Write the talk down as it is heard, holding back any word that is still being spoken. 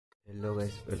Hello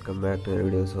guys, welcome back to the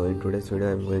video. So in today's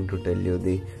video I'm going to tell you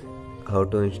the how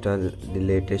to install the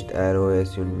latest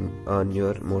iOS on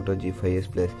your Moto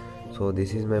G5s Plus. So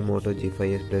this is my Moto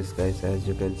G5s Plus guys, as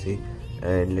you can see,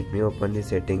 and let me open the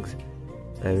settings.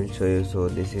 I will show you. So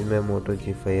this is my Moto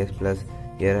G5s Plus.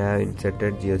 Here I have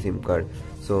inserted Geo SIM card.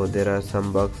 So there are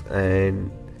some bugs and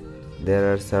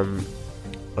there are some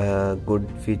good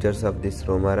features of this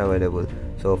ROM are available.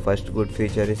 So first good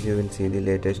feature is you will see the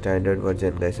latest Android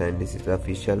version guys, and this is the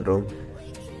official ROM.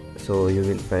 So you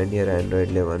will find here Android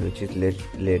 11, which is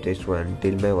latest one.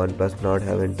 Till my OnePlus Nord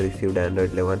haven't received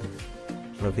Android 11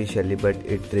 officially, but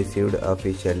it received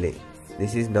officially.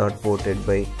 This is not from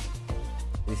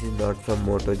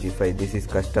Moto G5. This is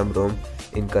custom ROM.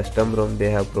 In custom ROM they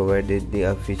have provided the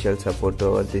official support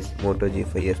over this Moto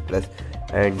G5s Plus,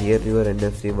 and here your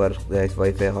NFC works guys,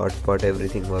 Wi-Fi hotspot,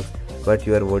 everything works, but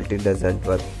your voltage doesn't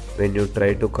work. When you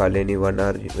try to call anyone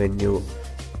or when you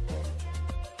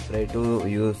try to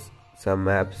use some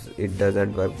apps, it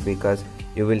doesn't work because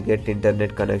you will get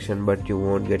internet connection but you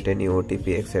won't get any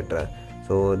OTP etc.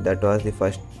 So that was the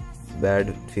first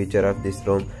bad feature of this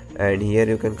ROM. And here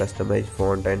you can customize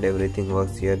font and everything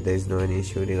works here. There is no any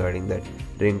issue regarding that.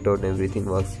 Ringtone, everything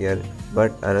works here.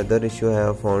 But another issue I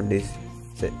have found is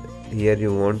here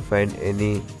you won't find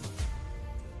any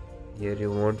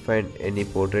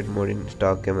portrait mode in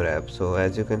stock camera app. So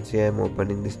as you can see, I am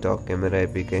opening the stock camera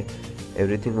APK.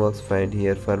 Everything works fine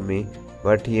here for me,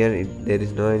 but here there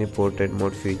is no any portrait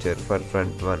mode feature for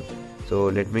front one. So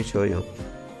let me show you.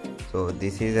 So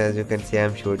this is, as you can see, I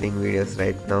am shooting videos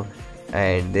right now,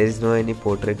 and there is no any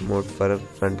portrait mode for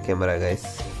front camera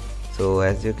guys. So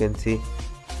as you can see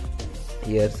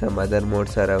here, some other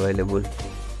modes are available,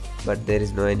 but there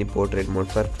is no any portrait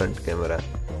mode for front camera.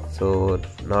 So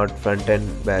not front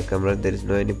and back camera, there is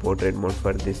no any portrait mode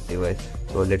for this device.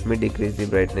 So let me decrease the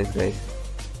brightness guys,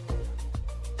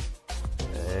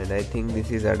 and I think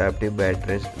this is adaptive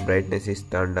brightness is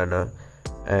turned on.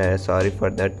 Sorry for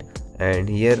that. And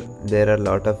here there are a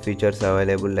lot of features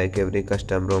available like every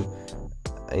custom ROM.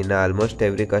 In almost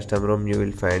every custom ROM you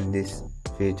will find these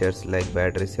features like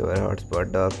battery saver,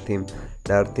 hotspot,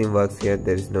 dark theme works here.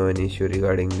 There is no any issue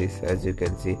regarding this. As you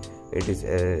can see, it is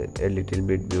a little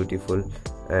bit beautiful,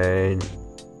 and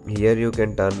here you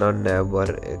can turn on nav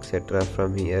bar etc.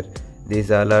 from here. These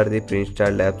all are the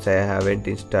pre-installed apps. I haven't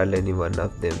installed any one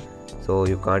of them, so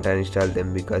you can't uninstall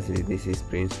them because this is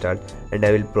pre-installed, and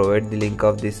I will provide the link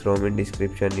of this ROM in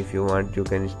description. If you want, you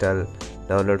can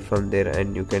download from there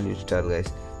and you can install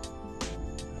guys.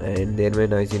 And there may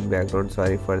noise in background,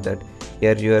 sorry for that.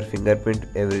 Here your fingerprint,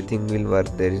 everything will work.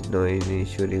 There is no any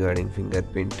issue regarding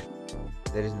fingerprint.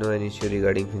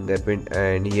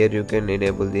 And here you can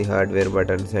enable the hardware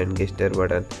buttons and gesture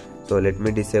button. So let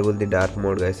me disable the dark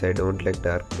mode guys. I don't like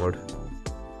dark mode.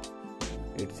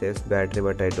 It saves battery,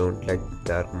 but I don't like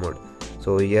dark mode.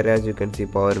 So here, as you can see,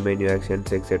 power menu,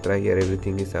 actions etc. Here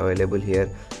everything is available here,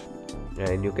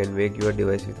 and you can wake your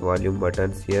device with volume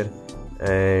buttons here.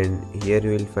 And here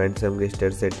you will find some gesture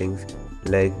settings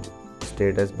like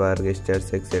status bar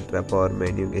gestures etc. power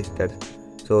menu gestures.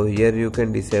 So here you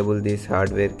can disable these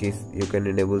hardware keys. You can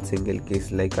enable single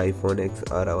keys like iPhone X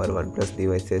or our OnePlus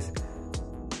devices.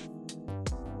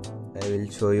 I will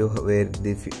show you where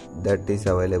that is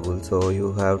available. So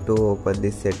you have to open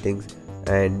these settings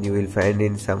and you will find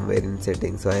in somewhere in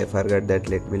settings. So I forgot that.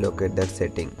 Let me locate that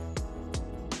setting.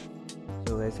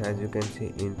 So guys, as you can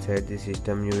see, inside the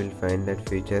system you will find that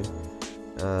feature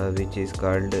which is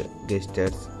called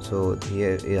gestures. So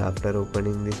here, after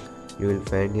opening this, you will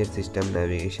find here system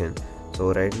navigation.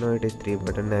 So right now it is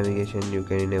 3-button navigation. You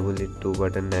can enable the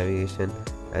 2-button navigation,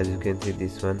 as you can see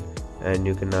this one, and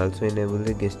you can also enable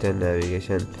the gesture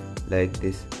navigation like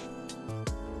this.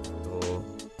 So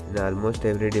in almost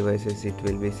every devices it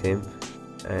will be same.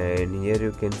 And here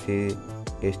you can see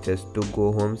gestures. To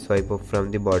go home, swipe up from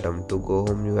the bottom. To go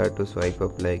home you have to swipe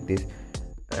up like this,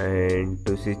 and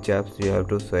to switch apps you have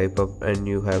to swipe up and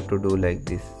you have to do like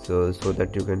this, so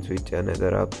that you can switch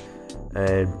another app.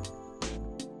 And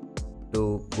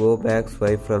to go back,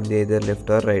 swipe from the either left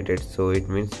or right hand. So it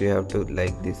means you have to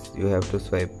like this, you have to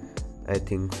swipe, I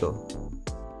think so,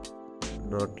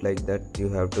 not like that, you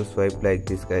have to swipe like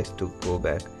this guys to go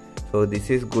back. So this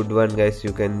is good one guys,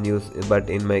 you can use, but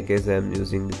in my case I am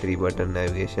using the 3-button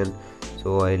navigation,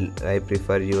 so I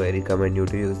recommend you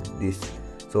to use this.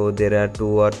 So there are 2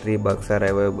 or 3 bugs are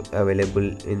available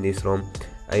in this ROM.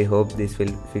 I hope this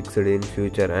will fix it in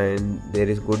future. And there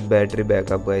is good battery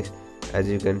backup guys. As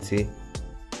you can see,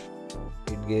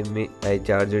 it gave me, I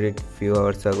charged it few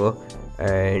hours ago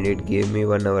and it gave me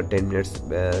 1 hour 10 minutes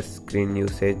screen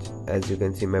usage. As you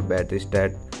can see, my battery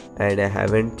stat and I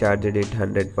haven't charged it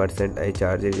 100%. I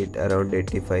charged it around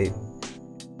 85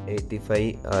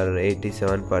 or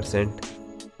 87%.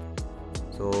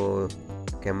 So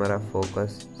camera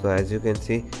focus. So as you can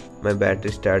see, my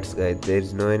battery starts, guys. There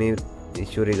is no any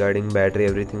issue regarding battery,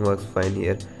 everything works fine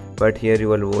here. But here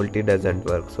your VoLTE doesn't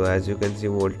work. So as you can see,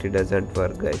 VoLTE doesn't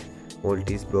work, guys.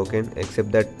 VoLTE is broken,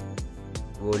 except that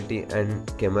VoLTE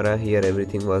and camera, here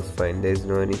everything works fine. There is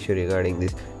no any issue regarding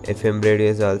this. FM radio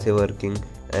is also working,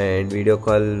 and video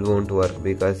call won't work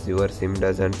because your SIM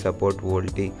doesn't support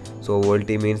VoLTE. So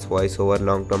VoLTE means voice over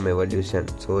long term evolution,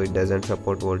 so it doesn't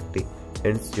support VoLTE,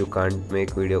 hence you can't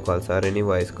make video calls or any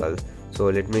voice calls. So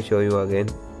let me show you again.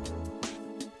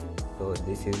 So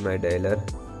this is my dialer,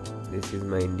 this is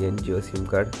my Indian Jio SIM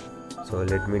card. So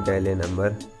let me dial a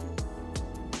number.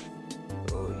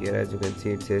 So here as you can see,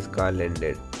 it says call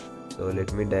ended. So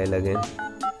let me dial again.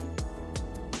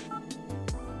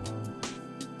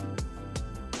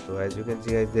 So as you can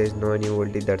see, guys, there is no any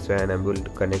VoLTE, that's why I am able to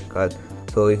connect calls.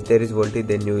 So if there is VoLTE,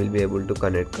 then you will be able to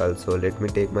connect calls. So let me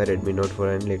take my Redmi Note 4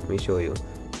 and let me show you.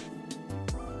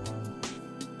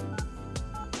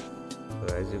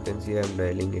 So as you can see, I am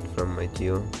dialing it from my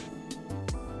Jio.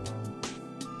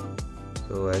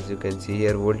 So as you can see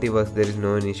here, VoLTE works, there is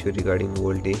no issue regarding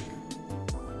VoLTE.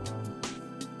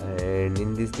 And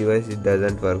in this device it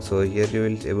doesn't work. So here you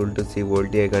will be able to see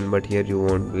VoLTE icon, but here you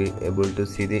won't be able to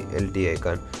see the LTE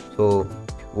icon. So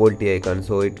VoLTE icon,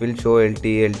 so it will show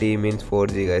LTE. LTE means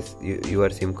 4G, guys. Your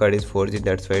SIM card is 4G,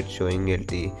 that's why it's showing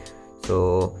LTE.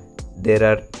 So there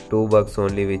are two bugs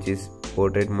only, which is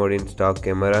portrait mode in stock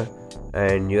camera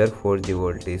and your 4G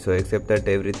VoLTE. So except that,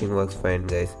 everything works fine,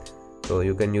 guys. So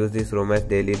you can use this ROM as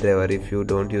daily driver if you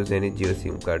don't use any Jio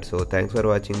SIM card. So thanks for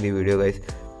watching the video, guys.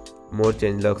 More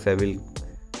changelogs I will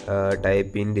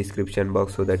type in description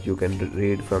box so that you can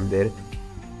read from there,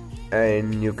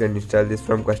 and you can install this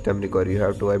from custom recovery. You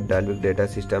have to wipe dalvik data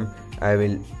system. I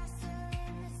will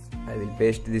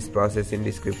paste this process in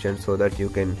description so that you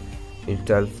can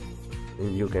install,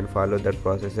 you can follow that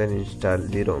process and install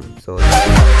the ROM. So